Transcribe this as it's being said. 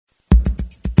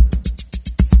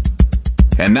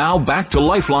And now back to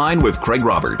Lifeline with Craig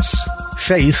Roberts.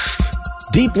 Faith,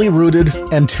 deeply rooted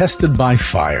and tested by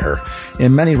fire.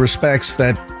 In many respects,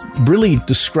 that really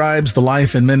describes the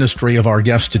life and ministry of our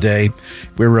guest today.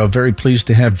 We're very pleased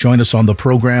to have join us on the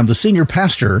program the senior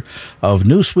pastor of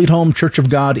New Sweet Home Church of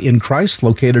God in Christ,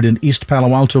 located in East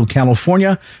Palo Alto,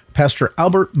 California, Pastor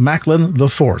Albert Macklin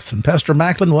IV. And Pastor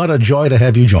Macklin, what a joy to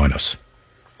have you join us.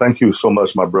 Thank you so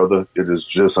much, my brother. It is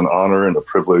just an honor and a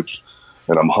privilege,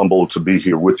 and I'm humbled to be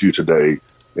here with you today.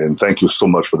 And thank you so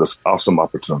much for this awesome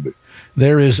opportunity.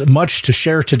 There is much to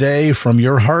share today from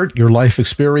your heart, your life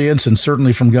experience, and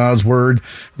certainly from God's Word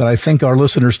that I think our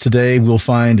listeners today will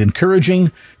find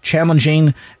encouraging,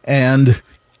 challenging, and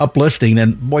uplifting.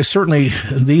 And boy, certainly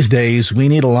these days we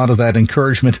need a lot of that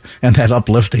encouragement and that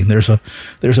uplifting. There's a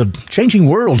changing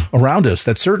world around us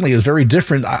that certainly is very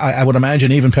different. I would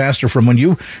imagine, even Pastor, from when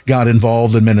you got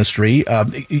involved in ministry.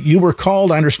 You were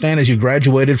called, I understand, as you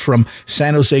graduated from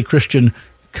San Jose Christian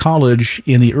College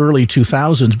in the early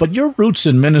 2000s, but your roots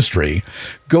in ministry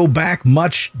go back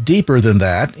much deeper than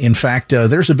that. In fact,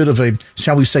 there's a bit of a,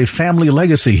 shall we say, family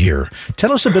legacy here.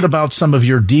 Tell us a bit about some of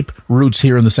your deep roots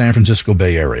here in the San Francisco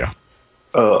Bay Area.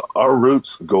 Our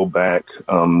roots go back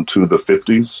to the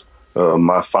 50s.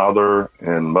 My father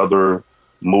and mother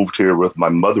moved here with my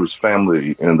mother's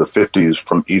family in the 50s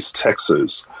from East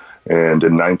Texas. And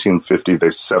in 1950,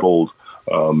 they settled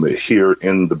here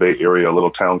in the Bay Area, a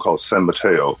little town called San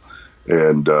Mateo.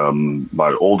 And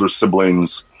my older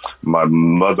siblings, my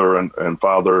mother and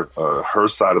father, her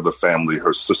side of the family,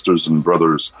 her sisters and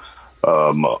brothers,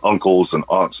 uncles and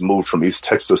aunts moved from East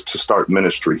Texas to start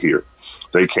ministry here.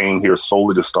 They came here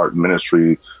solely to start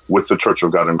ministry with the Church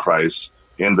of God in Christ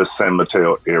in the San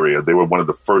Mateo area. They were one of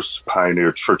the first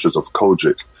pioneer churches of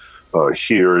Kojic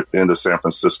here in the San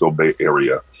Francisco Bay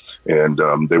Area.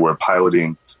 And they were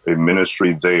piloting a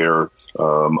ministry there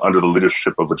under the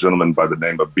leadership of a gentleman by the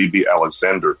name of B.B.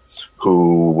 Alexander,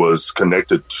 who was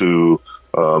connected to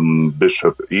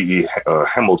Bishop E.E.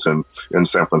 Hamilton in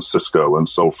San Francisco. And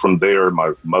so from there,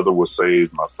 my mother was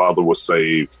saved, my father was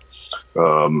saved,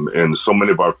 and so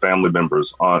many of our family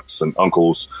members, aunts and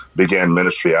uncles, began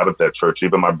ministry out of that church.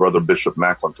 Even my brother, Bishop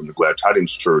Macklin from the Glad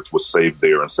Tidings Church, was saved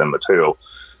there in San Mateo.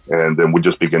 And then we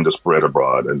just began to spread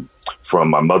abroad. And from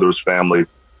my mother's family,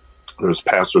 there's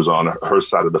pastors on her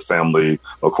side of the family,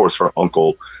 of course, her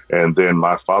uncle. And then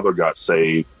my father got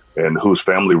saved, and whose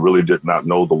family really did not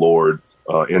know the Lord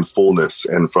in fullness.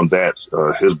 And from that,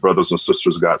 his brothers and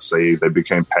sisters got saved. They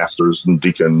became pastors and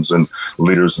deacons and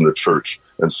leaders in the church.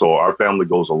 And so our family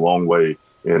goes a long way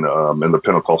in the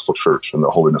Pentecostal church and the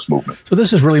holiness movement. So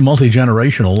this is really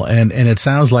multi-generational, and it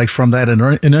sounds like from that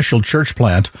initial church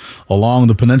plant along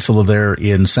the peninsula there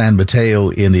in San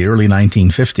Mateo in the early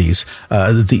 1950s,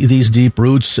 these deep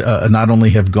roots not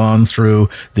only have gone through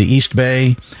the East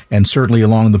Bay and certainly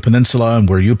along the peninsula and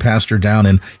where you pastor down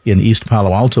in East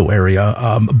Palo Alto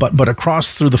area, but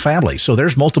across through the family. So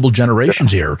there's multiple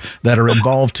generations here that are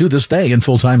involved to this day in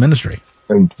full-time ministry.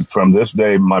 And from this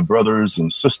day, my brothers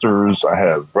and sisters, I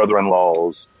have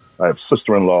brother-in-laws, I have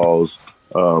sister-in-laws,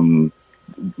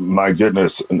 my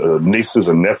goodness, nieces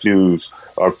and nephews.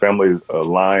 Our family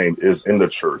line is in the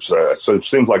church. So it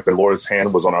seems like the Lord's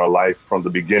hand was on our life from the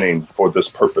beginning for this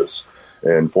purpose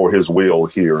and for his will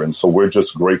here. And so we're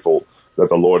just grateful that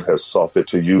the Lord has saw fit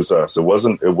to use us. It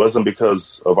wasn't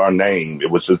because of our name.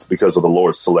 It was just because of the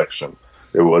Lord's selection.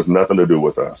 It was nothing to do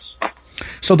with us.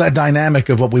 So that dynamic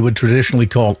of what we would traditionally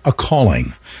call a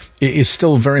calling is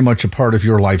still very much a part of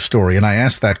your life story. And I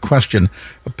ask that question,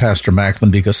 Pastor Macklin,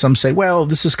 because some say, well,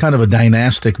 this is kind of a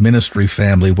dynastic ministry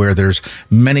family where there's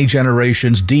many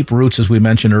generations, deep roots, as we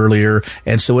mentioned earlier.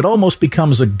 And so it almost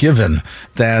becomes a given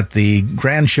that the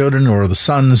grandchildren or the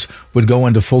sons would go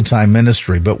into full-time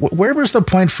ministry. But where was the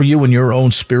point for you in your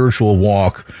own spiritual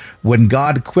walk when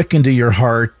God quickened to your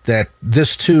heart that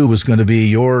this too was going to be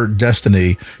your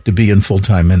destiny to be in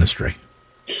full-time ministry?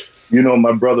 You know,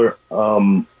 my brother,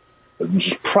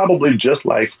 probably just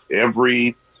like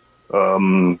every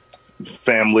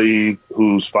family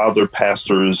whose father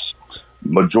pastors,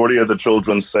 majority of the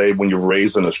children say when you're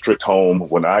raised in a strict home,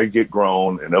 when I get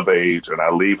grown and of age and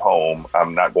I leave home,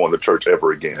 I'm not going to church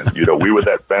ever again. You know, we were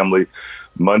that family,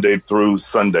 Monday through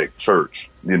Sunday church.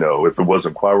 You know, if it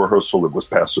wasn't choir rehearsal, it was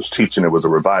pastor's teaching, it was a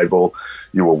revival.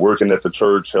 You were working at the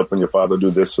church, helping your father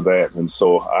do this or that. And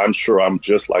so I'm sure I'm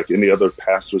just like any other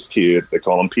pastor's kid. They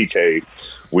call them PK.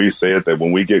 We said that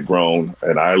when we get grown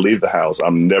and I leave the house,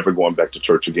 I'm never going back to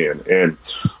church again. And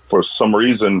for some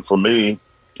reason, for me,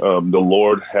 the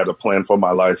Lord had a plan for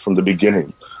my life from the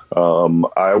beginning.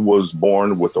 I was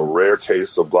born with a rare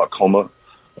case of glaucoma.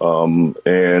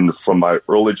 And from my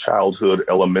early childhood,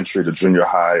 elementary to junior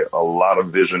high, a lot of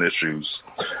vision issues.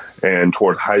 And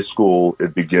toward high school,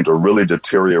 it began to really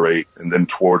deteriorate. And then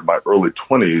toward my early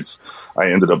 20s,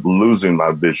 I ended up losing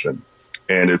my vision.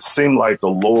 And it seemed like the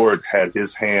Lord had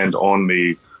his hand on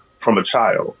me from a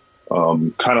child,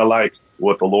 kind of like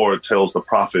what the Lord tells the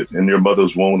prophet, in your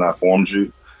mother's womb, I formed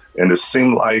you. And it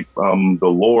seemed like the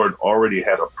Lord already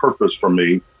had a purpose for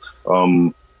me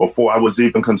before I was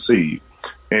even conceived.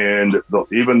 And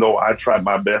even though I tried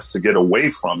my best to get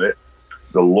away from it,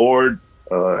 the Lord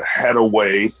had a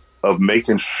way of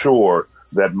making sure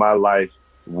that my life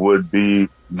would be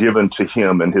given to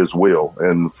him and his will.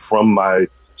 And from my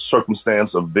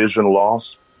circumstance of vision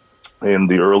loss in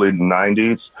the early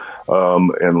 90s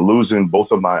and losing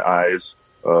both of my eyes,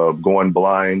 going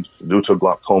blind due to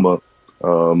glaucoma,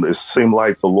 it seemed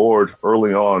like the Lord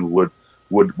early on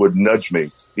would nudge me.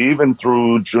 Even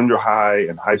through junior high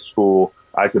and high school,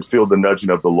 I could feel the nudging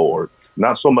of the Lord.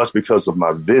 Not so much because of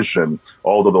my vision,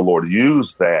 although the Lord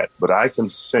used that, but I can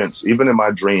sense, even in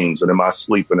my dreams and in my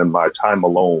sleep and in my time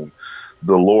alone,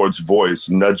 the Lord's voice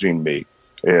nudging me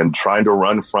and trying to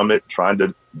run from it, trying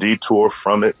to detour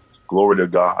from it. Glory to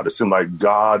God. It seemed like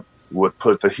God would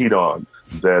put the heat on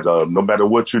that no matter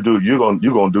what you do, you're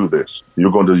gonna do this.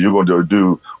 You're going to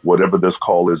do whatever this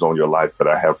call is on your life that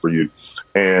I have for you.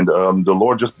 And the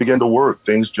Lord just began to work.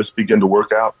 Things just began to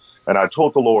work out. And I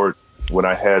told the Lord when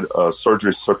I had a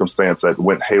surgery circumstance that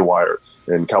went haywire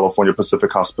in California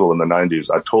Pacific Hospital in the 90s,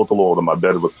 I told the Lord on my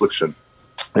bed of affliction,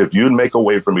 if you'd make a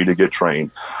way for me to get trained,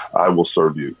 I will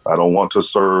serve you. I don't want to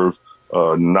serve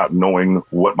not knowing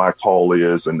what my call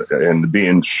is and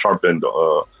being sharpened.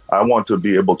 I want to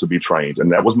be able to be trained.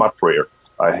 And that was my prayer.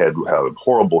 I had a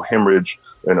horrible hemorrhage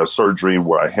in a surgery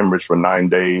where I hemorrhaged for 9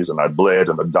 days and I bled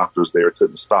and the doctors there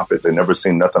couldn't stop it. They never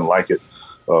seen nothing like it.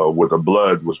 Where the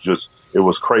blood was it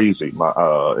was crazy in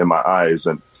my eyes.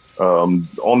 And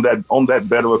on that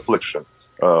bed of affliction,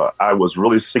 I was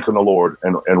really seeking the Lord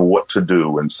and what to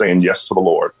do and saying yes to the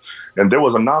Lord. And there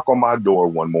was a knock on my door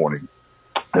one morning.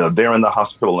 There in the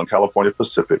hospital in California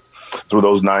Pacific, through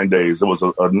those 9 days, there was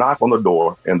a knock on the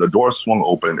door, and the door swung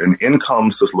open, and in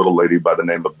comes this little lady by the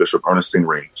name of Bishop Ernestine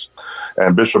Reams.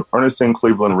 And Bishop Ernestine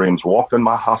Cleveland Reams walked in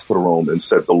my hospital room and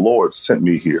said, "The Lord sent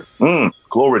me here."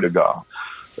 Glory to God.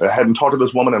 I hadn't talked to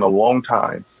this woman in a long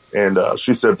time. And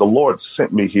she said, "The Lord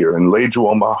sent me here and laid you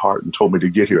on my heart and told me to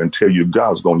get here and tell you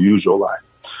God's going to use your life."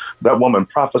 That woman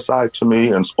prophesied to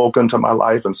me and spoke into my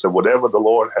life and said, whatever the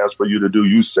Lord has for you to do,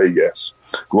 you say yes.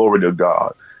 Glory to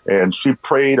God. And she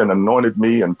prayed and anointed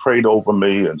me and prayed over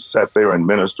me and sat there and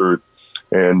ministered.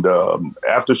 And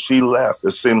after she left,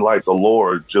 it seemed like the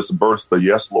Lord just birthed the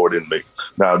yes, Lord, in me.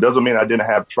 Now, it doesn't mean I didn't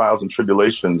have trials and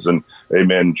tribulations and,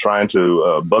 amen, trying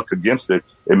to buck against it,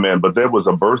 amen. But there was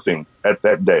a birthing at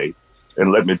that day.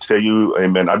 And let me tell you,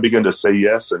 amen, I began to say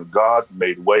yes, and God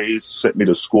made ways, sent me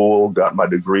to school, got my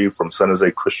degree from San Jose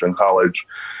Christian College,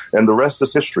 and the rest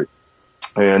is history.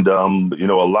 And, a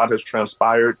lot has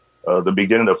transpired. The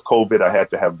beginning of COVID, I had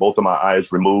to have both of my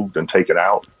eyes removed and taken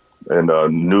out and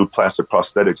new plastic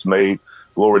prosthetics made.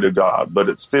 Glory to God. But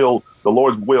it's still, the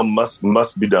Lord's will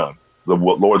must be done. The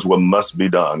Lord's will must be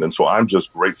done. And so I'm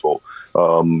just grateful,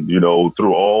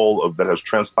 through all of that has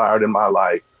transpired in my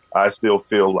life. I still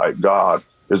feel like God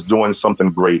is doing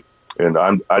something great, and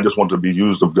I just want to be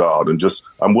used of God, and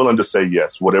I'm willing to say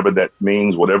yes, whatever that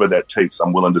means, whatever that takes.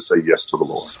 I'm willing to say yes to the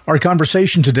Lord. Our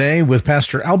conversation today with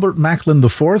Pastor Albert Macklin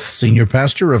IV, Senior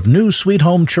Pastor of New Sweet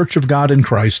Home Church of God in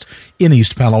Christ in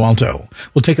East Palo Alto.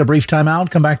 We'll take a brief time out,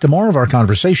 come back to more of our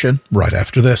conversation right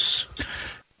after this.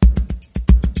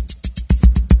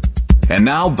 And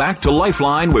now back to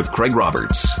Lifeline with Craig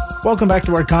Roberts. Welcome back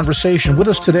to our conversation. With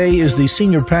us today is the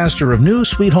Senior Pastor of New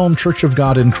Sweet Home Church of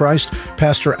God in Christ,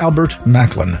 Pastor Albert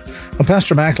Macklin. Well,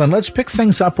 Pastor Macklin, let's pick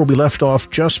things up where we left off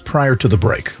just prior to the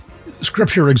break.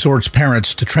 Scripture exhorts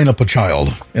parents to train up a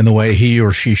child in the way he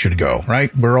or she should go,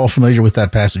 right? We're all familiar with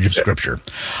that passage of Scripture.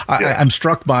 I'm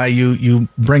struck by you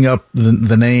bring up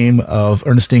the name of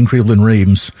Ernestine Cleveland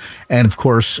Reams, and of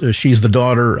course, she's the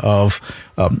daughter of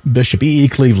Bishop E.E.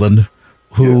 Cleveland,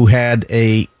 who had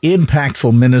a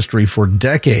impactful ministry for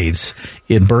decades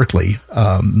in Berkeley.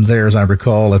 There, as I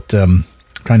recall, at trying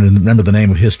to remember the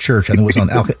name of his church, and it was on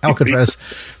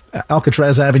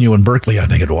Alcatraz Avenue in Berkeley, I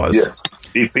think it was. Yes,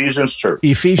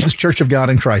 Ephesians Church of God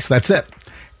in Christ. That's it.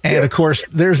 And of course,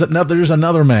 there's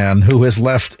another man who has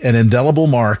left an indelible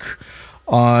mark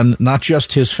on not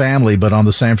just his family, but on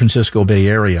the San Francisco Bay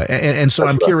Area. And so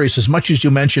I'm curious, as much as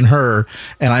you mention her,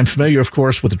 and I'm familiar, of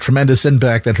course, with the tremendous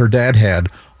impact that her dad had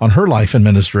on her life and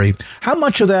ministry, how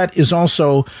much of that is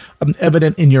also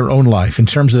evident in your own life in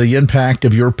terms of the impact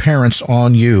of your parents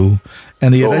on you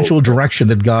and the eventual direction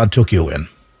that God took you in?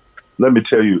 Let me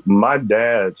tell you, my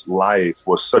dad's life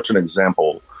was such an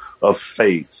example of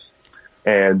faith.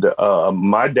 And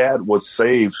my dad was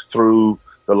saved through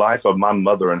the life of my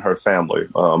mother and her family.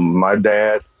 My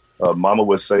dad, Mama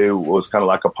would say, was kind of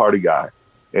like a party guy.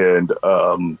 And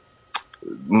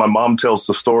my mom tells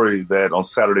the story that on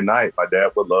Saturday night, my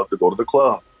dad would love to go to the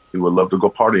club. He would love to go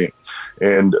partying.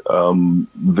 And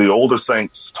the older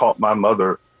saints taught my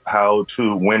mother how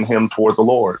to win him toward the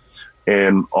Lord.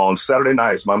 And on Saturday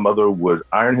nights, my mother would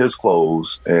iron his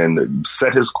clothes and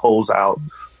set his clothes out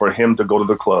for him to go to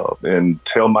the club and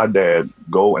tell my dad,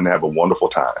 go and have a wonderful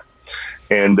time.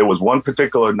 And there was one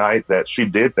particular night that she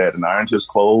did that and ironed his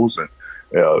clothes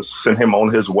and sent him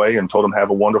on his way and told him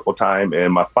have a wonderful time.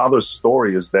 And my father's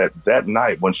story is that that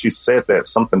night when she said that,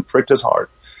 something pricked his heart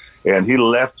and he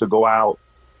left to go out.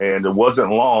 And it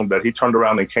wasn't long that he turned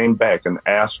around and came back and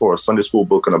asked for a Sunday school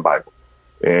book and a Bible.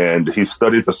 And he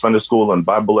studied the Sunday school and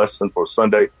Bible lesson for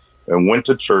Sunday and went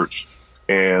to church.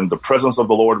 And the presence of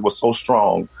the Lord was so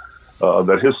strong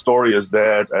that his story is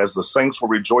that as the saints were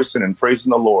rejoicing and praising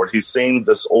the Lord, he seen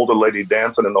this older lady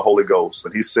dancing in the Holy Ghost.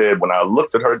 And he said, when I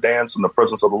looked at her dance in the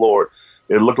presence of the Lord,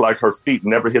 it looked like her feet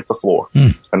never hit the floor.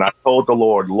 And I told the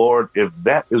Lord, Lord, if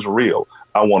that is real,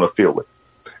 I want to feel it.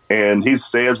 And he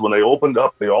says when they opened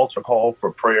up the altar call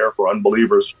for prayer for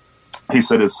unbelievers, he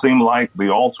said it seemed like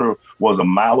the altar was a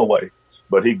mile away.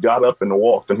 But he got up and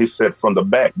walked. And he said from the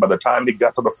back, by the time he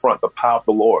got to the front, the power of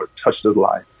the Lord touched his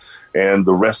life. And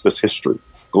the rest is history.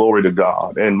 Glory to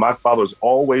God. And my father's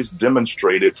always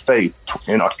demonstrated faith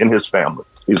in his family.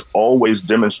 He's always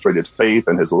demonstrated faith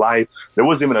in his life. There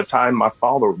was even a time my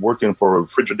father, working for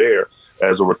Frigidaire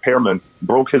as a repairman,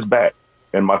 broke his back.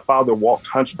 And my father walked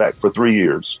hunchback for 3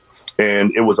 years.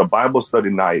 And it was a Bible study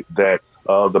night that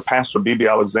the pastor, B.B.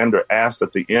 Alexander, asked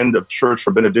at the end of church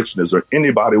for benediction, is there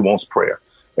anybody who wants prayer?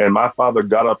 And my father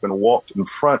got up and walked in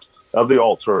front of the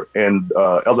altar, and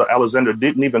Elder Alexander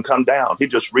didn't even come down. He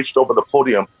just reached over the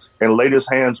podium and laid his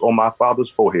hands on my father's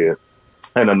forehead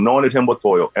and anointed him with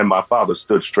oil, and my father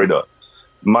stood straight up.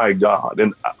 My God.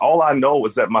 And all I know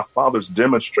is that my father's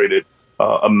demonstrated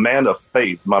a man of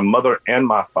faith, my mother and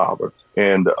my father.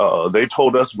 And they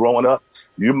told us growing up,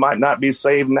 you might not be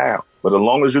saved now, but as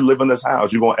long as you live in this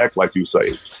house, you're going to act like you're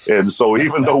saved. And so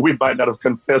even though we might not have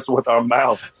confessed with our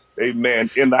mouth,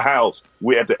 amen, in the house,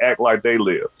 we had to act like they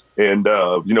live. And,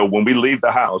 when we leave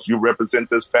the house, you represent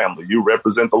this family, you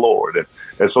represent the Lord.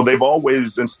 And so they've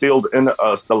always instilled in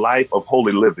us the life of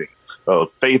holy living,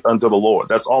 faith unto the Lord.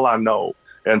 That's all I know.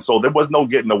 And so there was no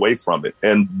getting away from it.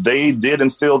 And they did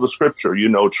instill the scripture,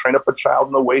 train up a child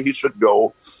in the way he should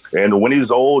go. And when he's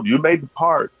old, you may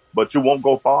depart, but you won't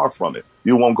go far from it.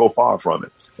 You won't go far from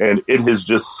it. And it is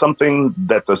just something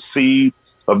that the seed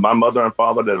of my mother and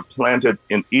father that have planted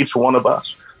in each one of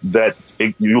us, that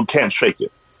you can't shake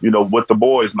it. With the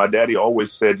boys, my daddy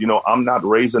always said, I'm not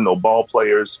raising no ball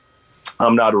players.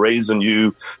 I'm not raising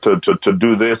you to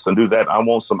do this and do that. I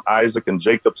want some Isaac and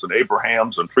Jacobs and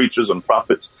Abrahams and preachers and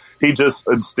prophets. He just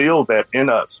instilled that in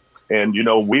us. And,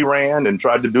 we ran and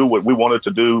tried to do what we wanted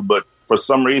to do. But for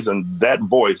some reason, that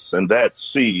voice and that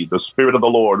seed, the Spirit of the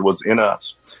Lord was in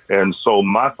us. And so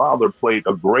my father played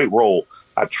a great role.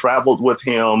 I traveled with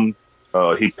him.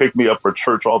 He picked me up for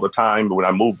church all the time. When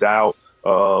I moved out,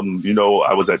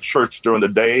 I was at church during the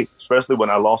day, especially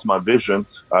when I lost my vision.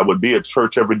 I would be at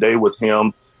church every day with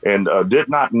him and did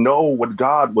not know what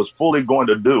God was fully going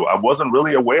to do. I wasn't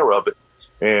really aware of it.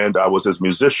 And I was his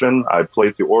musician. I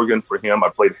played the organ for him. I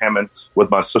played Hammond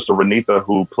with my sister Renitha,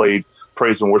 who played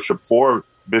praise and worship for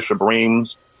Bishop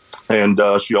Reams. And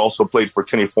she also played for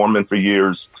Kenny Foreman for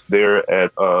years there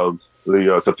at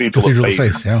the Cathedral of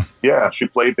Faith. Yeah, she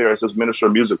played there as his minister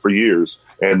of music for years.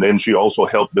 And then she also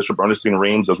helped Bishop Ernestine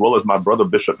Reams as well as my brother,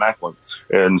 Bishop Macklin.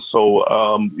 And so,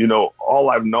 all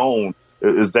I've known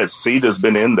is that seed has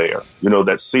been in there.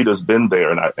 That seed has been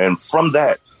there. And from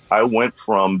that, I went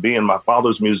from being my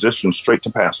father's musician straight to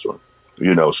pastoring.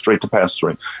 Straight to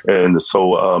pastoring. And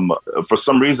so for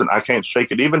some reason, I can't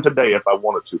shake it. Even today, if I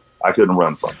wanted to, I couldn't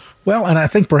run from it. Well, and I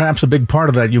think perhaps a big part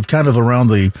of that, you've kind of around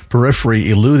the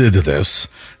periphery alluded to this,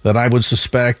 that I would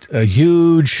suspect a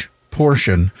huge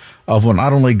portion of what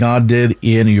not only God did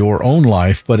in your own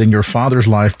life, but in your father's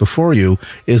life before you,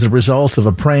 is a result of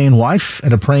a praying wife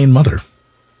and a praying mother.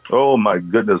 Oh, my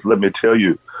goodness. Let me tell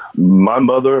you, my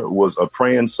mother was a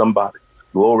praying somebody.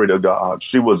 Glory to God.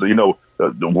 She was,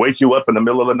 wake you up in the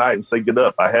middle of the night and say, get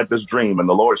up. I had this dream and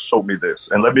the Lord showed me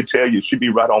this. And let me tell you, she'd be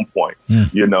right on point,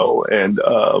 and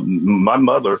my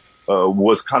mother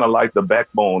was kind of like the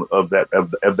backbone of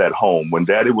that home. When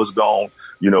Daddy was gone,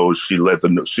 she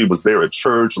was there at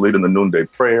church leading the noonday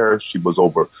prayer. She was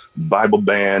over Bible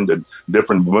band and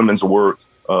different women's work.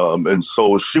 And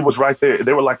so she was right there.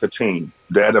 They were like a team.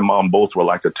 Dad and Mom both were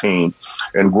like a team.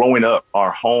 And growing up,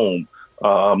 our home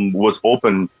was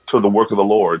open to the work of the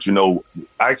Lord.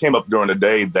 I came up during a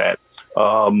day that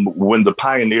when the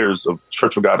pioneers of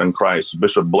Church of God in Christ,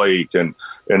 Bishop Blake and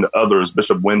others,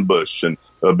 Bishop Winbush and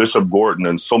Bishop Gordon,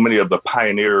 and so many of the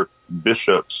pioneer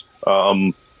bishops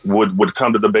would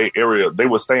come to the Bay Area, they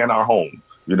would stay in our home.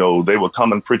 They would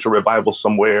come and preach a revival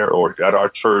somewhere or at our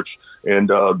church. And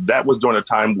that was during a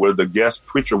time where the guest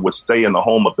preacher would stay in the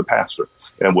home of the pastor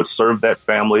and would serve that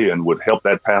family and would help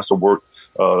that pastor work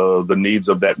the needs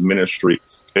of that ministry.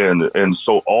 And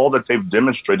so all that they've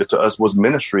demonstrated to us was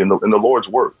ministry in the Lord's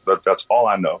work. That's all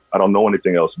I know. I don't know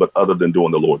anything else but other than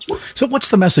doing the Lord's work. So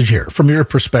what's the message here from your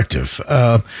perspective?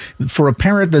 For a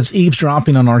parent that's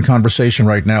eavesdropping on our conversation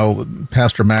right now,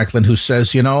 Pastor Macklin, who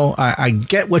says, I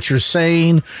get what you're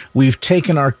saying. We've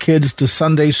taken our kids to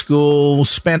Sunday school,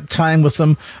 spent time with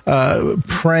them,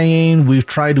 praying. We've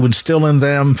tried to instill in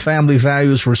them family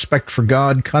values, respect for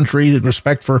God, country,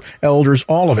 respect for elders,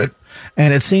 all of it.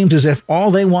 And it seems as if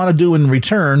all they want to do in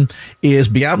return is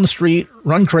be out in the street,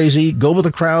 run crazy, go with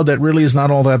a crowd that really is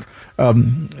not all that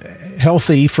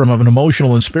healthy from an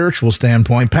emotional and spiritual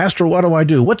standpoint. Pastor, what do I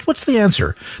do? What's the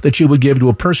answer that you would give to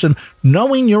a person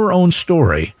knowing your own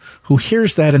story who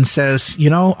hears that and says,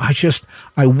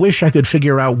 I wish I could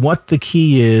figure out what the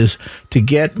key is to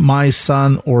get my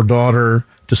son or daughter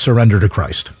to surrender to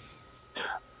Christ?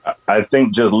 I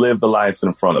think just live the life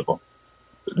in front of them.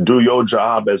 Do your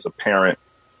job as a parent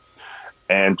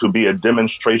and to be a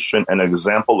demonstration, an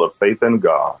example of faith in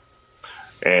God,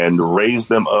 and raise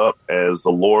them up as the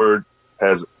Lord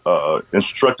has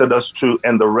instructed us to,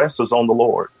 and the rest is on the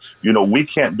Lord. We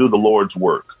can't do the Lord's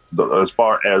work as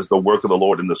far as the work of the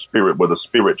Lord in the Spirit, where the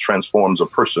Spirit transforms a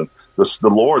person. The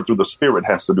Lord through the Spirit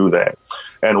has to do that.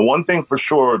 And one thing for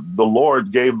sure, the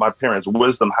Lord gave my parents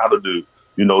wisdom how to do.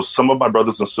 Some of my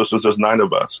brothers and sisters, there's 9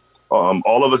 of us.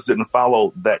 All of us didn't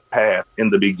follow that path in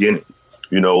the beginning.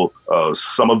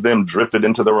 Some of them drifted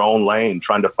into their own lane,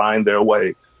 trying to find their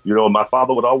way. My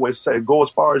father would always say, go as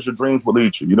far as your dreams will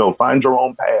lead you, find your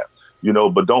own path,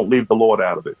 but don't leave the Lord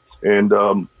out of it.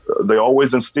 And they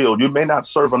always instilled, you may not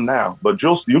serve him now, but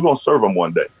you're going to serve him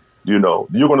one day. You're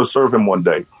going to serve him one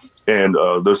day. And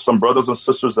there's some brothers and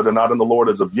sisters that are not in the Lord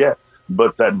as of yet,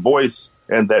 but that voice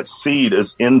and that seed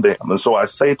is in them. And so I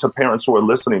say to parents who are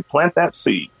listening, plant that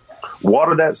seed.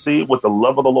 Water that seed with the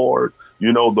love of the Lord.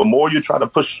 The more you try to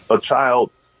push a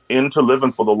child into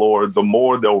living for the Lord, the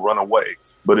more they'll run away.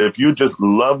 But if you just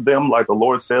love them, like the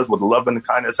Lord says, with love and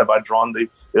kindness have I drawn thee,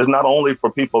 it's not only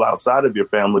for people outside of your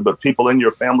family, but people in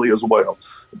your family as well.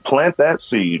 Plant that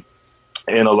seed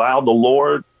and allow the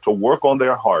Lord to work on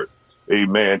their heart.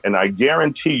 Amen. And I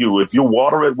guarantee you, if you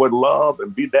water it with love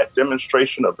and be that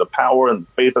demonstration of the power and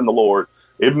faith in the Lord,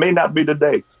 it may not be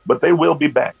today, but they will be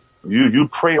back. You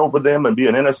pray over them and be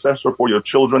an intercessor for your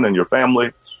children and your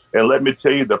family. And let me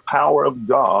tell you, the power of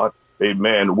God,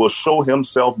 amen, will show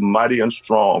himself mighty and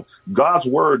strong. God's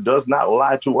word does not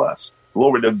lie to us.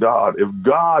 Glory to God. If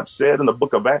God said in the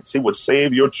book of Acts, he would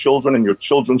save your children and your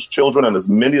children's children, and as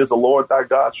many as the Lord thy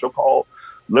God shall call,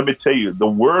 let me tell you, the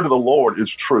word of the Lord is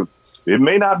true. It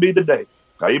may not be today.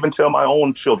 I even tell my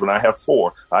own children, I have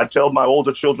 4. I tell my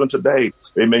older children today,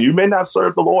 amen, you may not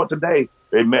serve the Lord today,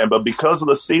 amen, but because of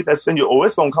the seed that's in you,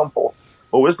 it's going to come forth.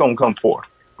 It's going to come forth.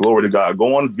 Glory to God.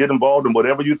 Go on, get involved in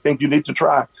whatever you think you need to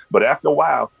try. But after a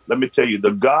while, let me tell you,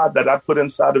 the God that I put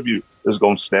inside of you is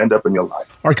going to stand up in your life.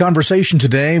 Our conversation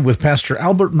today with Pastor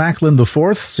Albert Macklin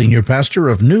IV, Senior Pastor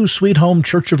of New Sweet Home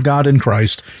Church of God in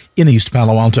Christ in East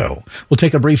Palo Alto. We'll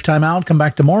take a brief time out, come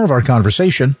back to more of our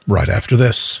conversation right after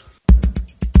this.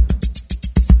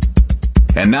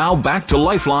 And now back to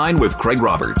Lifeline with Craig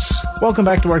Roberts. Welcome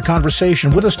back to our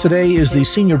conversation. With us today is the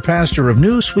Senior Pastor of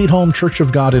New Sweet Home Church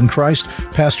of God in Christ,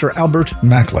 Pastor Albert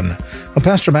Macklin. Well,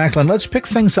 Pastor Macklin, let's pick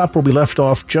things up where we left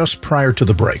off just prior to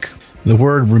the break. The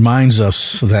Word reminds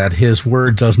us that His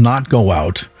Word does not go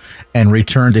out and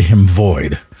return to Him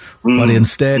void, but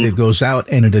instead it goes out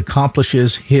and it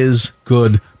accomplishes His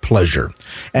good pleasure.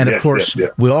 And of Yes, course, yes,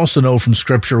 yes. we also know from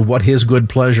Scripture what his good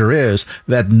pleasure is,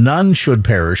 that none should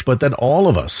perish, but that all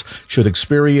of us should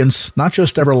experience not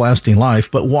just everlasting life,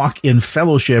 but walk in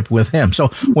fellowship with him. So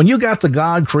when you got the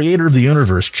God, creator of the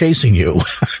universe, chasing you,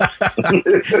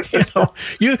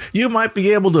 you might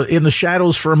be able to, in the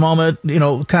shadows for a moment,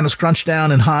 kind of scrunch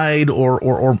down and hide,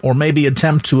 or maybe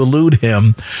attempt to elude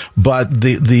him. But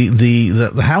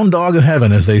the hound dog of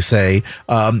heaven, as they say,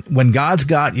 when God's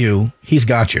got you, he's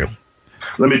got you.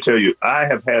 Let me tell you, I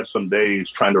have had some days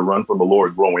trying to run from the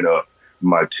Lord growing up.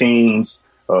 My teens,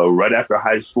 right after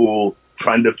high school,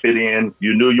 trying to fit in.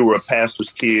 You knew you were a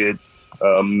pastor's kid.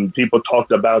 People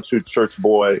talked about you, church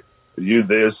boy, you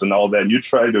this and all that. And you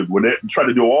try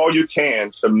to do all you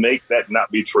can to make that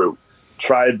not be true.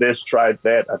 Tried this, tried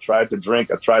that. I tried to drink.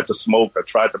 I tried to smoke. I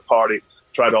tried to party.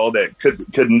 Tried all that.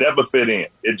 Could never fit in.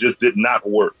 It just did not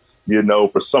work.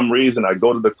 For some reason, I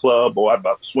go to the club, or I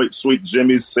bought Sweet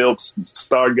Jimmy's, Silks,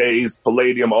 Stargaze,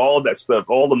 Palladium, all that stuff.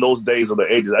 All in those days of the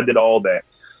 80s, I did all that.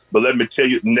 But let me tell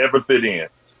you, never fit in.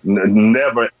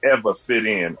 Never, ever fit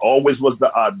in. Always was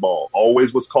the oddball.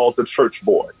 Always was called the church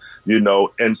boy,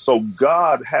 And so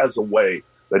God has a way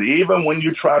that even when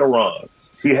you try to run,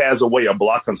 he has a way of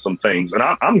blocking some things. And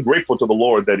I'm grateful to the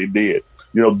Lord that he did.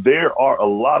 There are a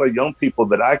lot of young people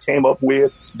that I came up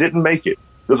with didn't make it.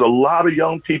 There's a lot of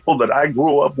young people that I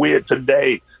grew up with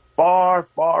today, far,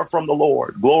 far from the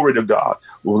Lord. Glory to God.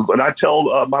 And I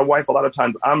tell my wife a lot of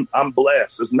times, I'm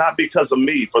blessed. It's not because of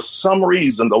me. For some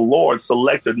reason, the Lord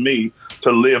selected me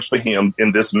to live for him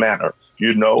in this manner,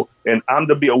 and I'm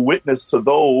to be a witness to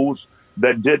those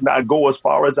that did not go as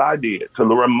far as I did, to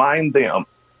remind them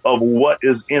of what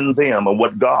is in them and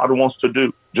what God wants to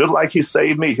do. Just like he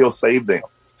saved me, he'll save them,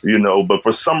 but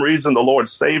for some reason, the Lord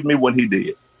saved me when he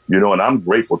did. And I'm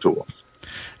grateful to him.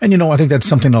 And, I think that's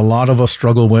something a lot of us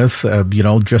struggle with,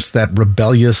 just that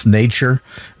rebellious nature,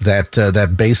 that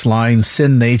baseline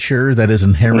sin nature that is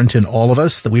inherent in all of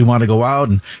us, that we want to go out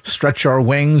and stretch our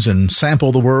wings and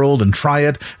sample the world and try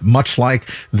it. Much like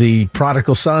the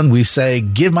prodigal son, we say,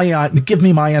 give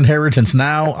me my inheritance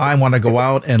now. I want to go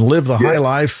out and live the high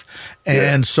life.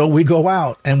 And so we go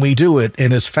out and we do it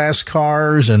in his fast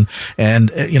cars and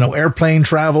airplane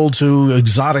travel to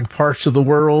exotic parts of the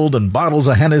world and bottles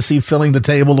of Hennessy filling the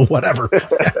table or whatever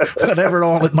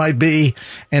all it might be.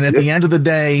 And at the end of the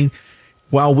day,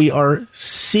 while we are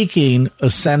seeking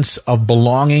a sense of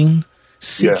belonging,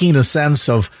 seeking a sense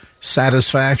of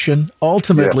satisfaction,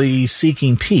 ultimately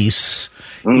seeking peace,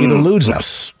 it eludes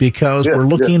us because we're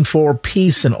looking for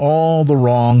peace in all the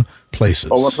wrong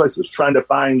places. Trying to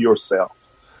find yourself,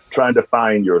 trying to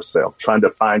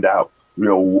find out,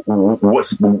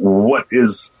 what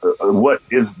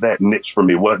is that niche for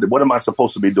me? What am I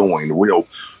supposed to be doing?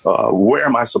 Where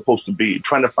am I supposed to be?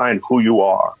 Trying to find who you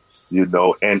are,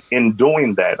 and in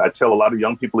doing that, I tell a lot of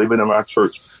young people, even in our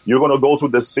church, you're going to go through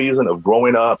this season of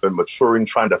growing up and maturing,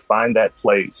 trying to find that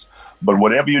place. But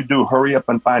whatever you do, hurry up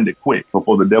and find it quick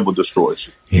before the devil destroys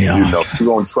you. Yeah. You're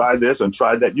going to try this and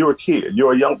try that. You're a kid.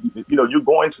 You're a young, you're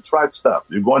going to try stuff.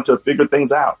 You're going to figure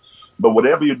things out. But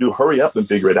whatever you do, hurry up and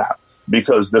figure it out.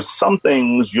 Because there's some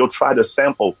things you'll try to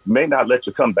sample may not let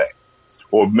you come back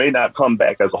or may not come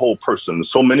back as a whole person.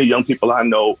 So many young people I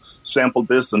know sampled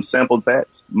this and sampled that.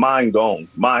 Mind gone,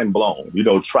 mind blown,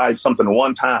 tried something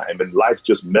one time and life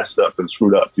just messed up and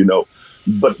screwed up,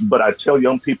 But I tell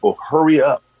young people, hurry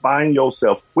up. Find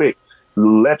yourself quick.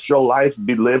 Let your life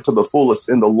be lived to the fullest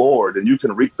in the Lord, and you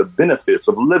can reap the benefits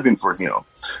of living for him.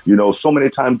 So many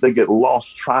times they get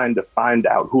lost trying to find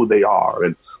out who they are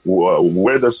and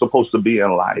where they're supposed to be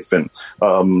in life. And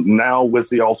now with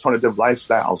the alternative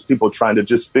lifestyles, people trying to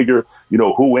just figure,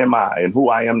 who am I and who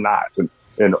I am not.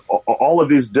 And all of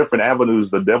these different avenues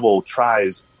the devil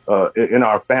tries in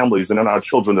our families and in our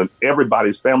children, and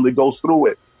everybody's family goes through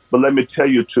it. But let me tell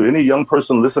you, to any young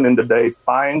person listening today,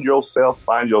 find yourself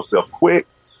quick,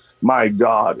 my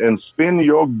God, and spend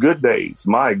your good days,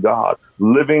 my God,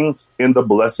 living in the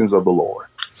blessings of the Lord.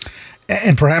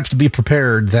 And perhaps to be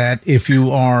prepared that if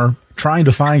you are trying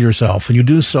to find yourself, and you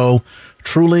do so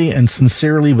truly and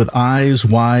sincerely with eyes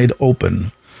wide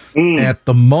open, at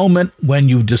the moment when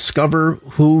you discover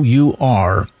who you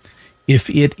are, if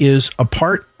it is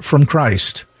apart from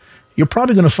Christ, you're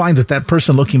probably going to find that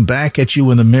person looking back at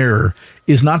you in the mirror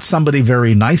is not somebody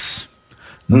very nice,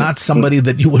 not somebody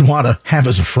that you would want to have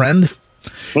as a friend.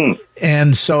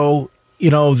 And so,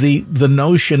 the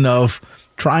notion of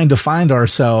trying to find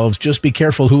ourselves, just be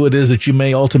careful who it is that you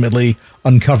may ultimately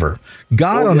uncover.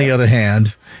 God, on the other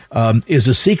hand, is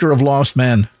a seeker of lost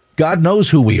men. God knows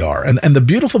who we are. And the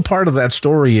beautiful part of that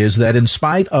story is that in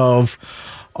spite of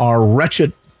our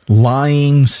wretched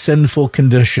lying, sinful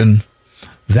condition,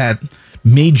 that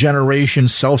me generation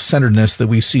self-centeredness that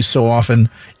we see so often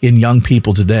in young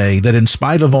people today, that in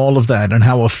spite of all of that and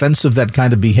how offensive that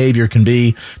kind of behavior can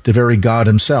be to very God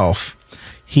himself,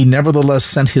 he nevertheless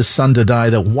sent his son to die,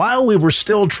 that while we were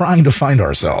still trying to find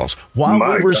ourselves, while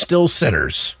we were still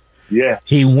sinners,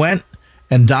 he went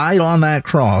and died on that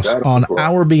cross on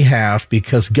our behalf,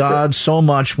 because God so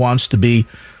much wants to be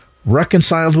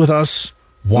reconciled with us,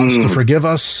 wants to forgive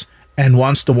us, and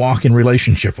wants to walk in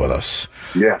relationship with us.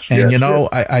 And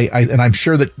I'm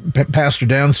sure that Pastor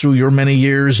Dan, through your many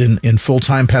years in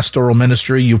full-time pastoral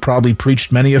ministry, you've probably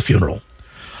preached many a funeral.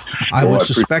 I would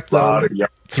suspect, though,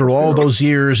 through all those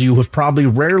years, you have probably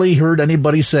rarely heard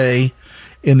anybody say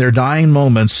in their dying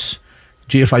moments,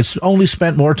 gee, if I'd only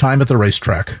spent more time at the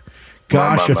racetrack.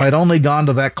 Gosh, if I'd only gone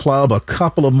to that club a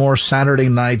couple of more Saturday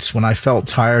nights when I felt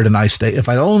tired and I stayed, if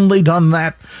I'd only done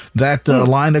that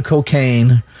line of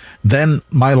cocaine, then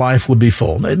my life would be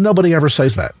full. Nobody ever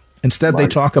says that. Instead, they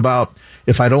talk about,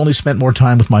 if I'd only spent more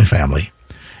time with my family,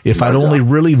 if I'd only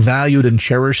really valued and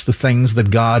cherished the things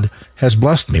that God has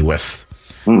blessed me with.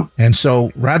 And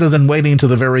so rather than waiting to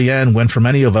the very end, when for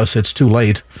many of us it's too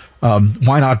late,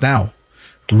 why not now?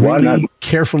 Really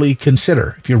carefully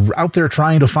consider. If you're out there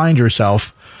trying to find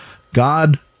yourself,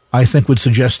 God, I think, would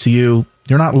suggest to you,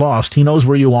 you're not lost. He knows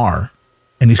where you are,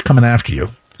 and he's coming after you.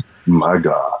 My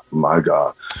God.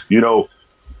 You know,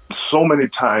 so many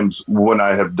times when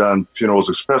I have done funerals,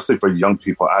 especially for young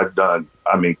people, I've done,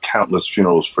 countless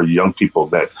funerals for young people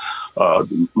that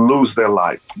lose their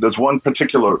life. There's one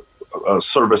particular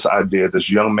service I did.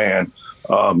 This young man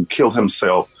killed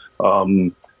himself.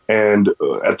 And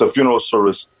at the funeral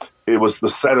service, it was the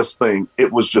saddest thing.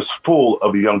 It was just full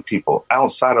of young people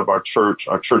outside of our church.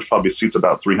 Our church probably seats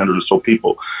about 300 or so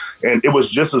people. And it was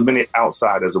just as many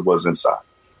outside as it was inside.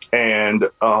 And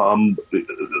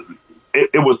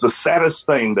it was the saddest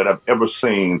thing that I've ever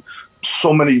seen.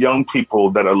 So many young people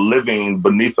that are living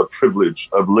beneath the privilege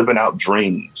of living out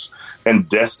dreams and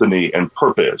destiny and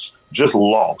purpose, just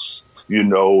lost,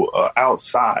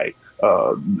 outside,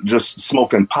 just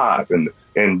smoking pot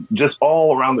and just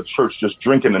all around the church, just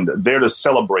drinking and there to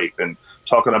celebrate and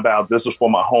talking about, this is for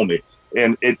my homie.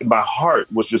 And my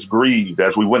heart was just grieved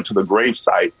as we went to the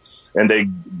gravesite, and they,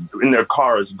 in their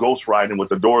cars, ghost riding with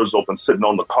the doors open, sitting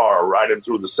on the car, riding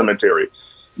through the cemetery.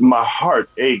 My heart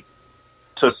ached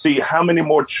to see how many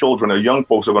more children or young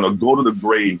folks are going to go to the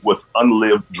grave with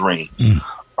unlived dreams,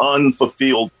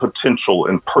 unfulfilled potential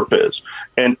and purpose.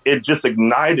 And it just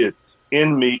ignited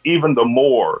in me even the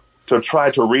more to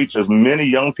try to reach as many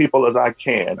young people as I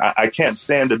can. I can't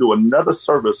stand to do another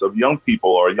service of young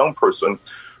people or a young person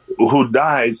who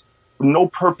dies, no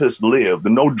purpose lived,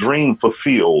 no dream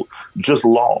fulfilled, just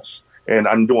lost. And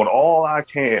I'm doing all I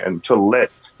can to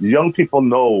let young people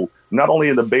know, not only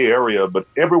in the Bay Area, but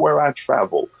everywhere I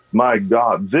travel, my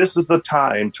God, this is the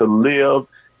time to live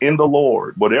in the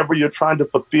Lord. Whatever you're trying to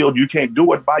fulfill, you can't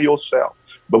do it by yourself.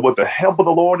 But with the help of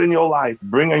the Lord in your life,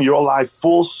 bringing your life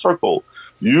full circle,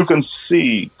 you can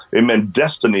see,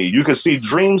 destiny. You can see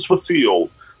dreams fulfilled,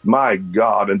 my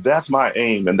God. And that's my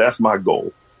aim, and that's my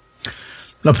goal.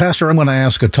 Now, Pastor, I'm going to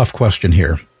ask a tough question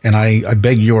here, and I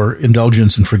beg your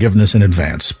indulgence and forgiveness in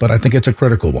advance, but I think it's a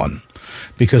critical one,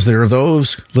 because there are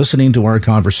those listening to our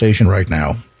conversation right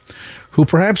now who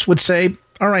perhaps would say,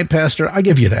 all right, Pastor, I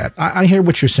give you that. I hear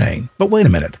what you're saying, but wait a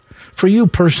minute. For you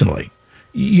personally,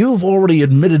 you've already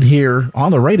admitted here on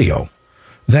the radio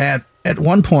that at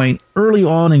one point early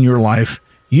on in your life,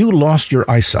 you lost your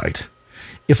eyesight.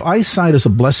 If eyesight is a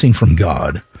blessing from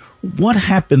God, what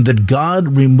happened that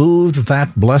God removed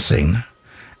that blessing?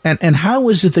 And how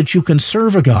is it that you can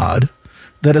serve a God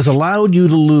that has allowed you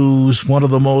to lose one of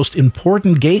the most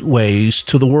important gateways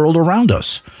to the world around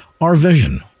us, our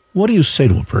vision? What do you say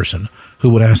to a person who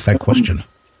would ask that question?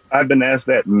 I've been asked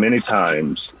that many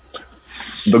times.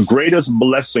 The greatest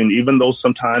blessing, even though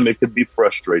sometimes it could be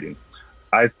frustrating,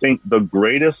 I think the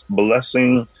greatest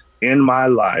blessing in my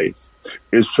life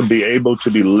is to be able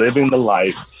to be living the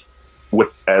life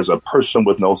as a person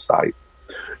with no sight.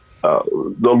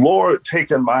 The Lord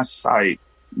taking my sight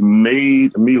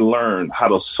made me learn how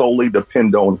to solely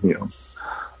depend on him.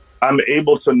 I'm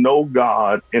able to know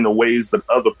God in ways that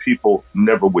other people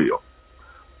never will.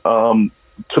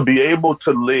 To be able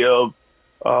to live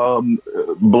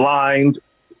blind,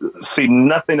 see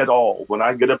nothing at all. When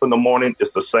I get up in the morning,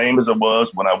 it's the same as it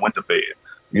was when I went to bed.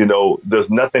 There's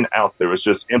nothing out there. It's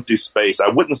just empty space. I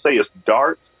wouldn't say it's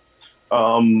dark.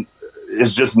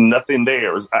 It's just nothing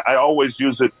there. I always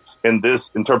use it in this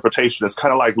interpretation. It's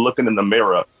kind of like looking in the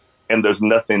mirror and there's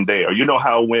nothing there. You know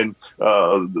how when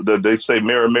they say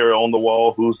mirror, mirror on the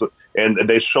wall, and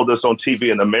they show this on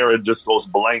TV and the mirror just goes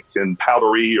blank and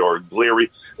powdery or glary.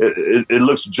 It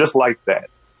looks just like that.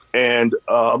 And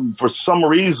for some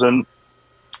reason,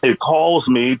 it calls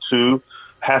me to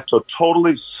have to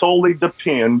totally, solely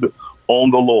depend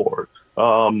on the Lord.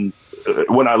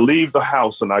 When I leave the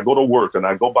house and I go to work and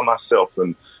I go by myself,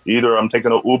 and either I'm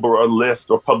taking an Uber or Lyft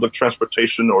or public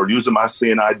transportation or using my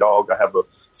CNI dog. I have a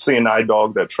CNI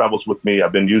dog that travels with me.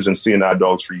 I've been using CNI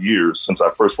dogs for years since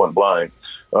I first went blind.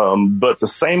 But the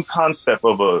same concept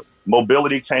of a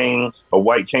mobility cane, a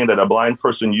white cane that a blind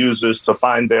person uses to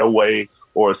find their way,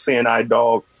 or a CNI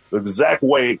dog, the exact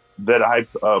way that I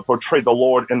portray the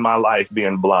Lord in my life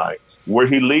being blind. Where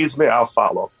he leads me, I'll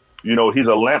follow. You know, he's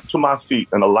a lamp to my feet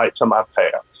and a light to my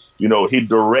path. You know, he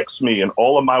directs me in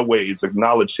all of my ways,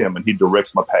 acknowledge him, and he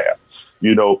directs my path.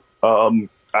 You know,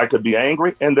 I could be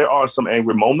angry, and there are some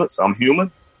angry moments. I'm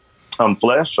human. I'm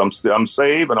flesh. I'm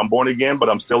saved, and I'm born again, but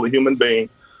I'm still a human being.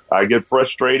 I get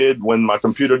frustrated when my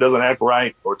computer doesn't act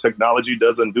right, or technology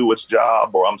doesn't do its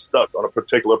job, or I'm stuck on a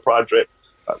particular project.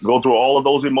 I go through all of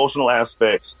those emotional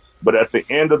aspects. But at the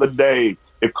end of the day,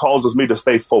 it causes me to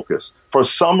stay focused. For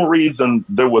some reason,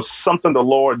 there was something the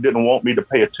Lord didn't want me to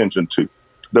pay attention to.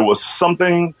 There was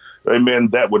something, amen,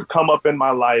 that would come up in my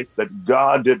life that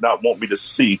God did not want me to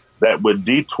see, that would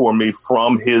detour me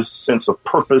from his sense of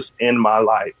purpose in my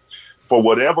life. For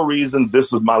whatever reason,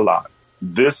 this is my lot.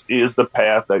 This is the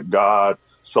path that God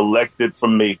selected for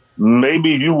me.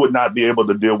 Maybe you would not be able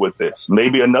to deal with this.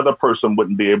 Maybe another person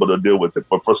wouldn't be able to deal with it.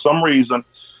 But for some reason,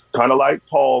 kind of like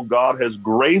Paul, God has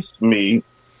graced me,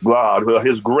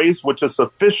 his grace, which is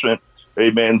sufficient,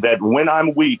 amen, that when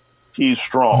I'm weak, he's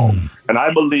strong. And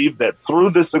I believe that through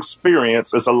this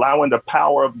experience is allowing the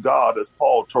power of God, as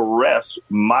Paul, to rest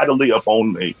mightily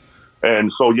upon me.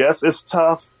 And so, yes, it's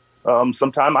tough.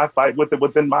 Sometimes I fight with it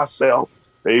within myself,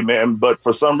 amen. But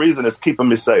for some reason, it's keeping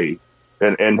me saved.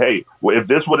 And hey, if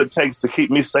this is what it takes to keep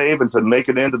me saved and to make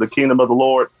it into the kingdom of the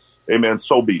Lord, amen,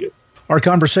 so be it. Our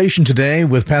conversation today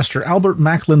with Pastor Albert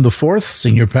Macklin IV,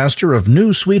 Senior Pastor of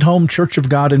New Sweet Home Church of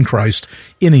God in Christ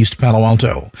in East Palo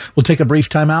Alto. We'll take a brief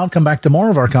time out, come back to more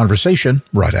of our conversation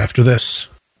right after this.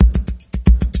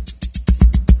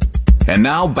 And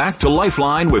now back to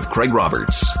Lifeline with Craig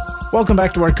Roberts. Welcome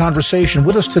back to our conversation.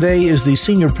 With us today is the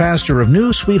Senior Pastor of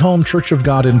New Sweet Home Church of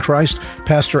God in Christ,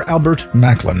 Pastor Albert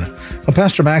Macklin. Well,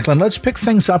 Pastor Macklin, let's pick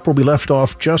things up where we left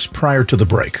off just prior to the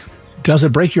break. Does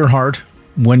it break your heart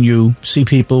when you see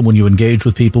people, when you engage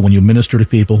with people, when you minister to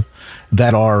people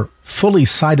that are fully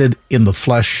sighted in the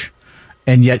flesh,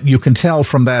 and yet you can tell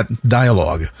from that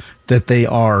dialogue that they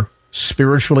are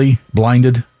spiritually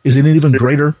blinded? Is it an even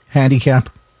greater handicap?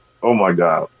 Oh, my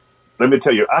God. Let me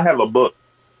tell you, I have a book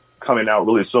coming out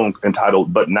really soon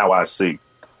entitled But Now I See.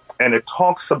 And it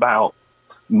talks about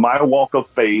my walk of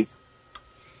faith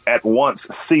at once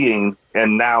seeing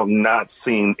and now not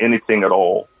seeing anything at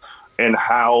all, and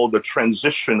how the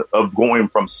transition of going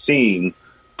from seeing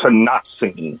to not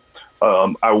seeing.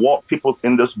 I walk people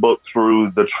in this book through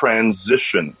the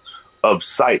transition of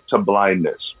sight to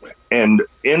blindness. And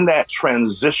in that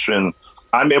transition,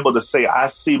 I'm able to say I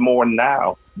see more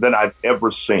now than I've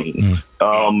ever seen.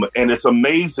 And it's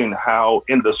amazing how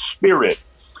in the spirit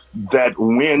that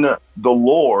when the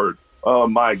Lord,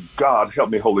 my God,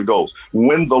 help me, Holy Ghost,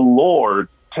 when the Lord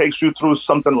takes you through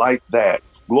something like that,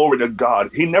 glory to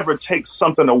God, he never takes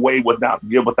something away without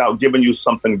giving you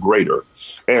something greater.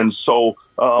 And so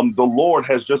the Lord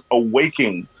has just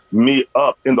awakened me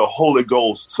up in the Holy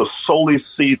Ghost to solely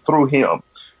see through him.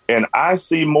 And I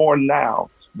see more now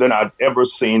than I've ever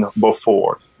seen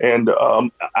before. And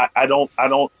I don't,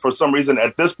 for some reason,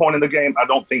 at this point in the game, I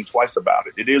don't think twice about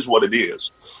it. It is what it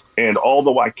is. And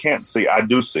although I can't see, I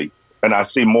do see. And I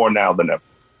see more now than ever.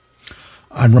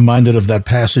 I'm reminded of that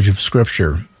passage of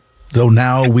Scripture. Though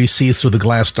now we see through the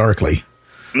glass darkly.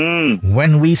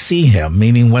 When we see him,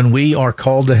 meaning when we are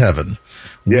called to heaven,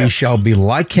 we shall be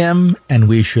like him, and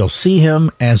we shall see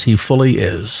him as he fully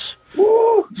is.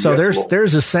 Woo! So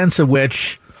there's a sense of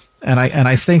which, and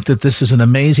I think that this is an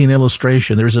amazing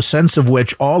illustration, there's a sense of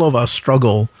which all of us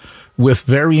struggle with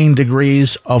varying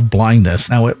degrees of blindness.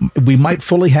 Now, we might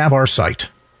fully have our sight,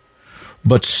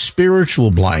 but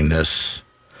spiritual blindness,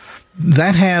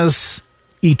 that has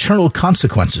eternal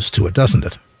consequences to it, doesn't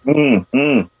it?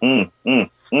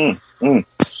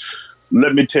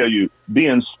 Let me tell you,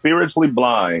 being spiritually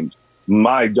blind,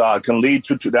 my God, can lead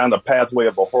you down the pathway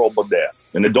of a horrible death.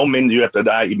 And it don't mean you have to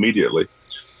die immediately.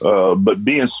 But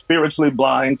being spiritually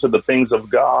blind to the things of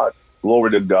God,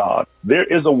 glory to God, there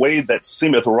is a way that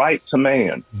seemeth right to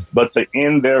man, but the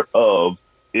end thereof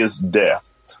is death.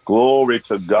 Glory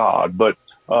to God. But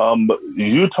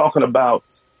you talking about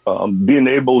being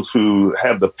able to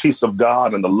have the peace of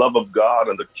God and the love of God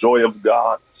and the joy of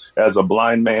God as a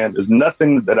blind man is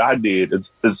nothing that I did.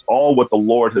 It's all what the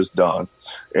Lord has done.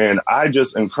 And I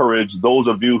just encourage those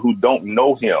of you who don't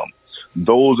know him,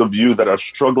 those of you that are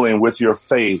struggling with your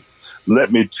faith,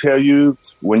 let me tell you,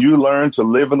 when you learn to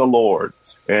live in the Lord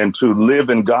and to live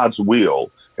in God's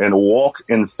will and walk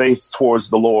in faith towards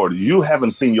the Lord, you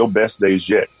haven't seen your best days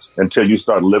yet until you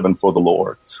start living for the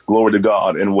Lord. Glory to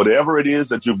God. And whatever it is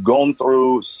that you've gone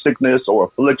through, sickness or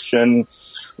affliction,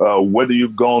 whether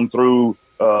you've gone through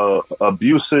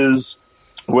abuses,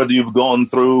 whether you've gone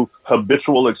through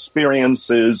habitual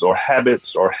experiences or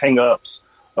habits or hang-ups,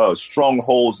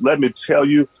 strongholds, let me tell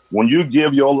you, when you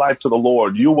give your life to the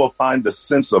Lord, you will find the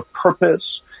sense of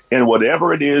purpose in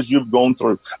whatever it is you've gone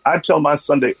through. I tell my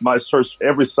church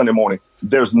every Sunday morning,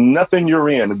 there's nothing you're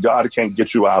in God can't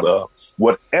get you out of.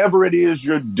 Whatever it is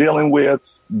you're dealing with,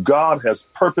 God has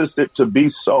purposed it to be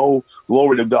so.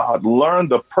 Glory to God. Learn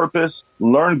the purpose,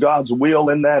 learn God's will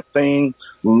in that thing,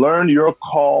 learn your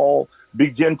call,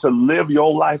 begin to live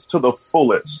your life to the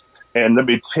fullest. And let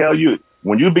me tell you,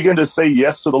 when you begin to say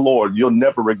yes to the Lord, you'll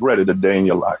never regret it a day in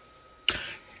your life.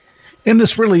 And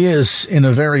this really is, in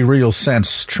a very real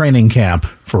sense, training camp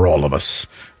for all of us.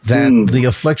 That the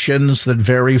afflictions that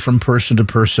vary from person to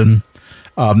person,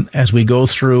 as we go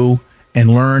through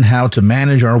and learn how to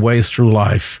manage our way through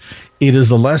life, it is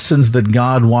the lessons that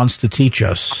God wants to teach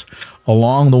us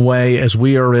along the way as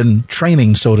we are in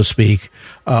training, so to speak,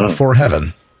 for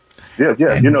heaven. Yeah.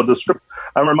 And, the script,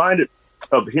 I'm reminded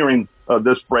of hearing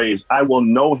this phrase, I will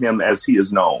know him as he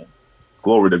is known.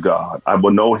 Glory to God. I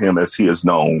will know him as he is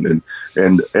known.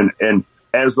 And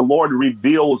as the Lord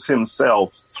reveals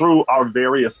himself through our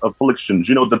various afflictions,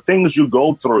 the things you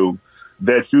go through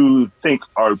that you think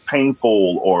are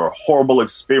painful or horrible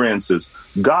experiences,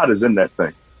 God is in that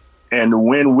thing. And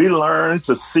when we learn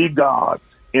to see God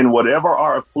in whatever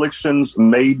our afflictions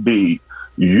may be,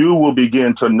 you will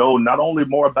begin to know not only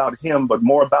more about him, but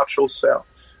more about yourself.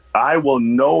 I will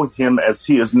know him as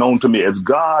he is known to me. As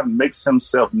God makes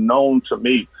himself known to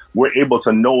me, we're able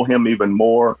to know him even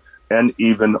more and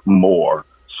even more.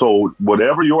 So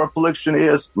whatever your affliction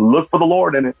is, look for the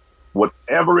Lord in it.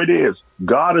 Whatever it is,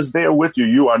 God is there with you.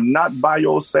 You are not by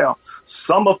yourself.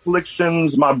 Some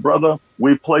afflictions, my brother,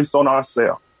 we placed on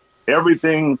ourselves.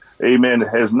 Everything, amen,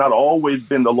 has not always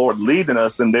been the Lord leading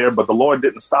us in there, but the Lord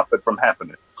didn't stop it from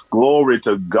happening. Glory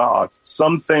to God.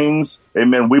 Some things,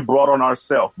 amen, we brought on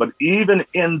ourselves. But even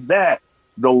in that,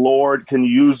 the Lord can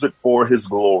use it for his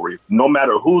glory. No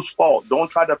matter whose fault,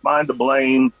 don't try to find the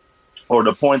blame or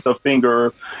to point the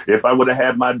finger. If I would have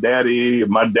had my daddy, if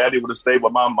my daddy would have stayed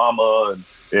with my mama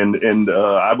and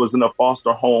I was in a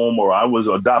foster home or I was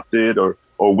adopted or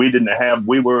we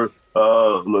were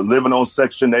living on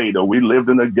Section 8 or we lived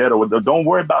in the ghetto. Don't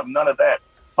worry about none of that.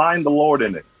 Find the Lord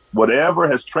in it. Whatever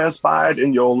has transpired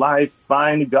in your life,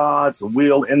 find God's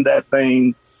will in that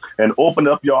thing and open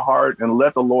up your heart and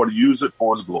let the Lord use it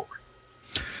for his glory.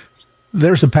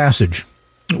 There's a passage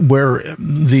where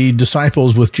the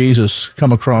disciples with Jesus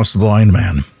come across the blind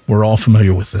man. We're all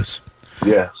familiar with this.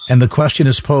 Yes. And the question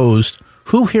is posed,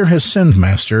 who here has sinned,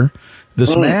 Master,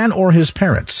 this man or his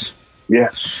parents?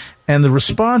 Yes. And the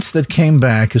response that came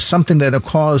back is something that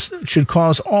should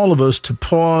cause all of us to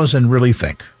pause and really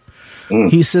think.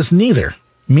 He says neither,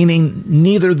 meaning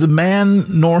neither the man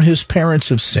nor his parents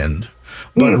have sinned,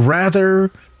 but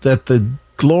rather that the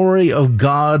glory of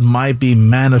God might be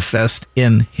manifest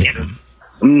in him.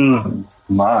 In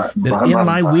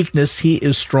my weakness, he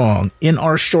is strong. In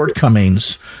our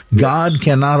shortcomings, God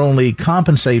can not only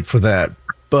compensate for that,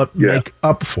 but make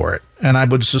up for it. And I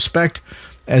would suspect,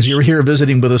 as you're here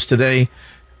visiting with us today,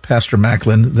 Pastor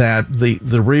Macklin, that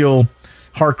the real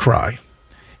heart cry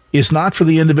is not for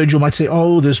the individual might say,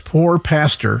 oh, this poor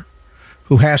pastor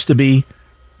who has to be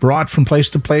brought from place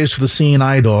to place with a seeing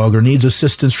eye dog or needs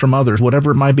assistance from others,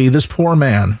 whatever it might be, this poor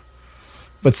man.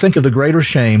 But think of the greater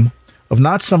shame of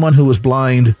not someone who is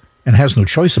blind and has no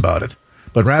choice about it,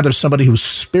 but rather somebody who's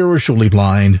spiritually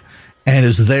blind and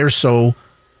is there so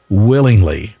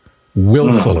willingly,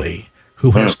 willfully,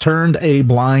 who has turned a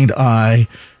blind eye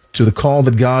to the call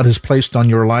that God has placed on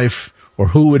your life or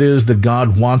who it is that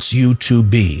God wants you to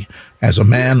be as a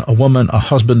man, a woman, a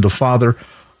husband, a father,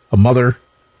 a mother,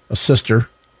 a sister.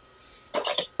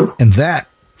 And that,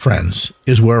 friends,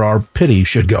 is where our pity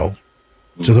should go,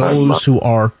 to those who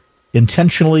are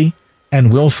intentionally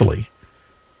and willfully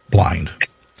blind.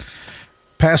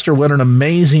 Pastor, what an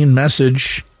amazing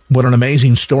message, what an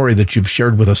amazing story that you've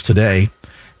shared with us today.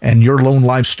 and your lone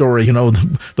life story. You know,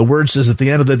 the word says at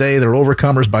the end of the day, they're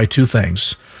overcomers by two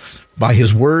things, by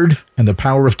his word and the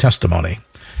power of testimony.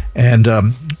 And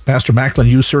Pastor Macklin,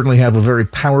 you certainly have a very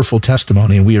powerful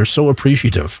testimony, and we are so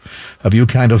appreciative of you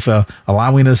kind of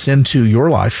allowing us into your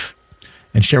life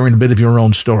and sharing a bit of your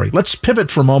own story. Let's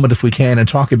pivot for a moment, if we can, and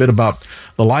talk a bit about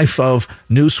the life of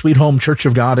New Sweet Home Church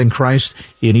of God in Christ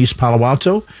in East Palo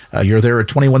Alto. You're there at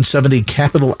 2170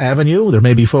 Capitol Avenue. There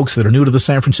may be folks that are new to the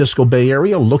San Francisco Bay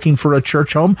Area looking for a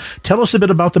church home. Tell us a bit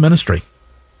about the ministry.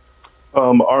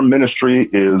 Our ministry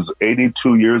is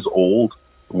 82 years old.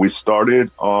 We started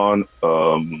on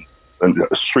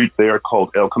a street there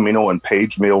called El Camino and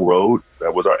Page Mill Road.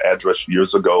 That was our address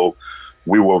years ago.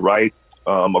 We were right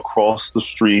across the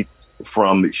street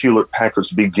from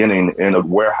Hewlett-Packard's beginning in a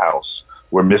warehouse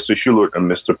where Mr. Hewlett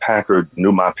and Mr. Packard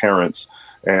knew my parents,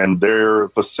 and their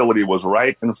facility was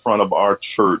right in front of our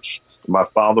church. My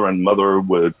father and mother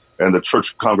and the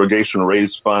church congregation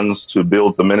raised funds to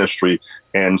build the ministry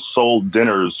and sold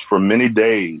dinners for many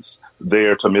days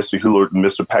there to Mr. Hewlett and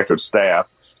Mr. Packard's staff.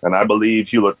 And I believe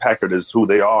Hewlett-Packard is who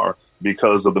they are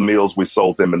because of the meals we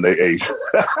sold them and they ate.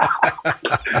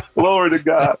 Glory to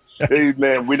God.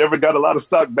 Amen. We never got a lot of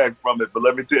stock back from it, but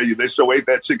let me tell you, they sure ate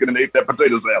that chicken and ate that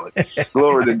potato salad.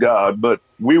 Glory to God. But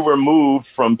we were moved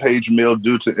from Page Mill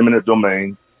due to eminent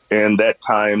domain, and that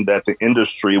time that the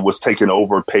industry was taking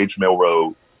over Page Mill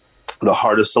Road. The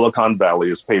heart of Silicon Valley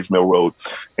is Page Mill Road,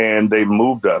 and they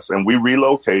moved us, and we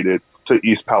relocated to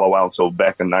East Palo Alto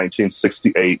back in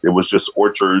 1968. It was just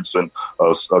orchards and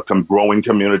a growing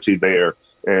community there.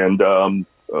 And from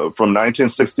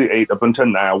 1968 up until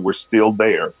now, we're still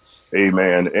there.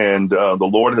 Amen. And the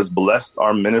Lord has blessed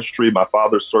our ministry. My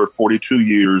father served 42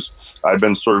 years. I've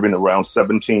been serving around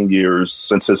 17 years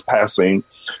since his passing.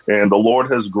 And the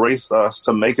Lord has graced us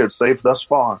to make it safe thus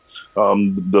far.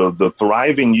 The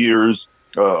thriving years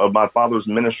of my father's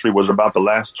ministry was about the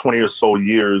last 20 or so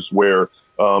years where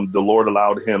the Lord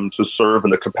allowed him to serve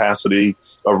in the capacity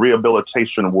of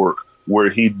rehabilitation work, where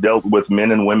he dealt with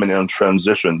men and women in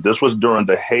transition. This was during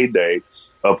the heyday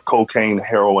of cocaine,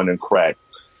 heroin, and crack.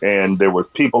 And there were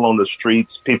people on the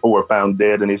streets. People were found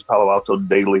dead in East Palo Alto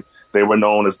daily. They were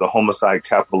known as the homicide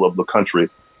capital of the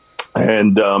country.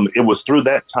 And it was through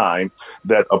that time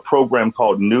that a program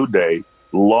called New Day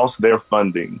lost their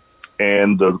funding.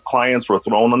 And the clients were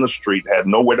thrown on the street, had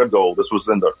nowhere to go. This was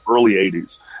in the early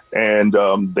 80s. And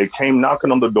they came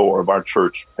knocking on the door of our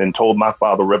church and told my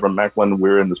father, Reverend Macklin,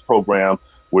 we're in this program.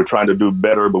 We're trying to do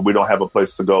better, but we don't have a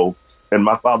place to go. And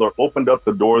my father opened up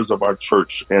the doors of our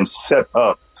church and set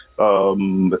up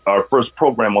our first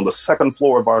program on the second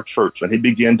floor of our church. And he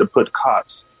began to put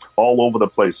cots all over the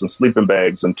place and sleeping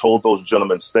bags and told those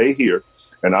gentlemen, stay here,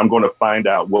 and I'm going to find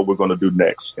out what we're going to do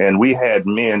next. And we had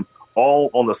men all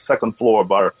on the second floor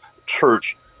of our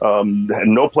church, had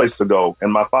no place to go.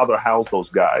 And my father housed those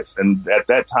guys. And at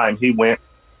that time, he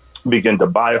began to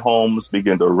buy homes,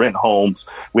 began to rent homes.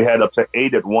 We had up to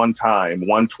 8 at one time,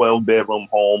 1 12-bedroom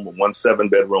home, 1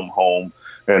 7-bedroom home,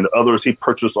 and others he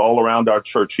purchased all around our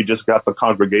church. He just got the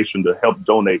congregation to help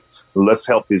donate. Let's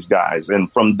help these guys.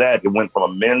 And from that, it went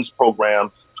from a men's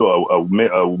program to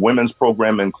a women's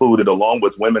program included, along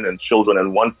with women and children,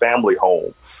 in one family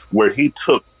home where he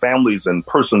took families and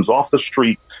persons off the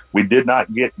street. We did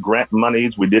not get grant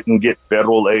monies. We didn't get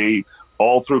federal aid,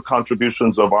 all through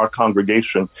contributions of our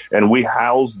congregation. And we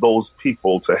housed those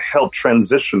people to help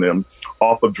transition them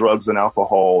off of drugs and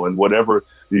alcohol and whatever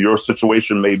your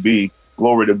situation may be.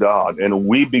 Glory to God. And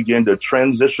we begin to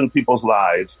transition people's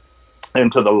lives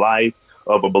into the life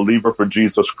of a believer for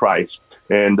Jesus Christ.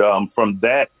 And from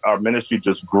that, our ministry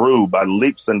just grew by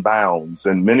leaps and bounds.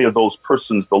 And many of those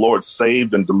persons, the Lord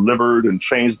saved and delivered and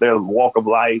changed their walk of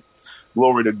life.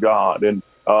 Glory to God. And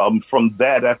from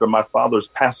that, after my father's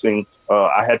passing,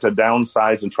 I had to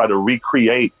downsize and try to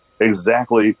recreate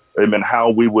exactly how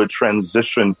we would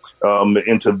transition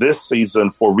into this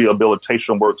season for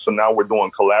rehabilitation work. So now we're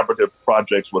doing collaborative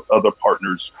projects with other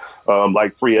partners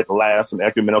like Free at Last and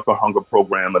Ecumenical Hunger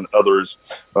Program and others.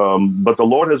 But the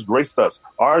Lord has graced us.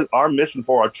 Our mission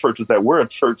for our church is that we're a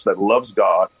church that loves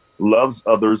God, loves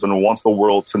others, and wants the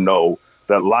world to know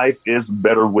that life is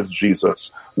better with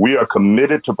Jesus. We are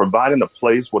committed to providing a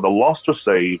place where the lost are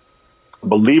saved,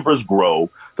 believers grow,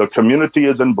 the community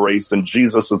is embraced, and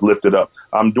Jesus is lifted up.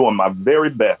 I'm doing my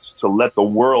very best to let the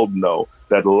world know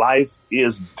that life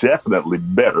is definitely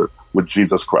better with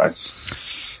Jesus Christ.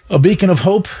 A beacon of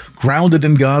hope, grounded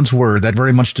in God's Word. That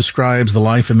very much describes the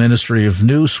life and ministry of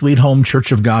New Sweet Home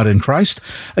Church of God in Christ.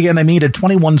 Again, they meet at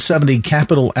 2170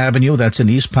 Capitol Avenue. That's in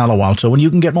East Palo Alto. And you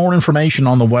can get more information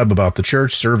on the web about the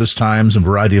church, service times, and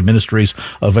variety of ministries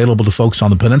available to folks on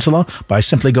the peninsula by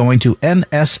simply going to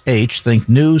NSH, think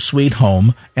New Sweet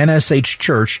Home,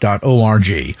 nshchurch.org.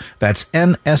 That's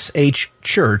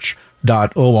nshchurch.org.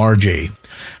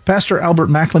 Pastor Albert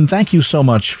Macklin, thank you so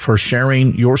much for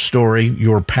sharing your story,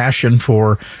 your passion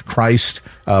for Christ.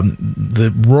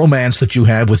 The romance that you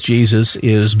have with Jesus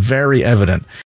is very evident.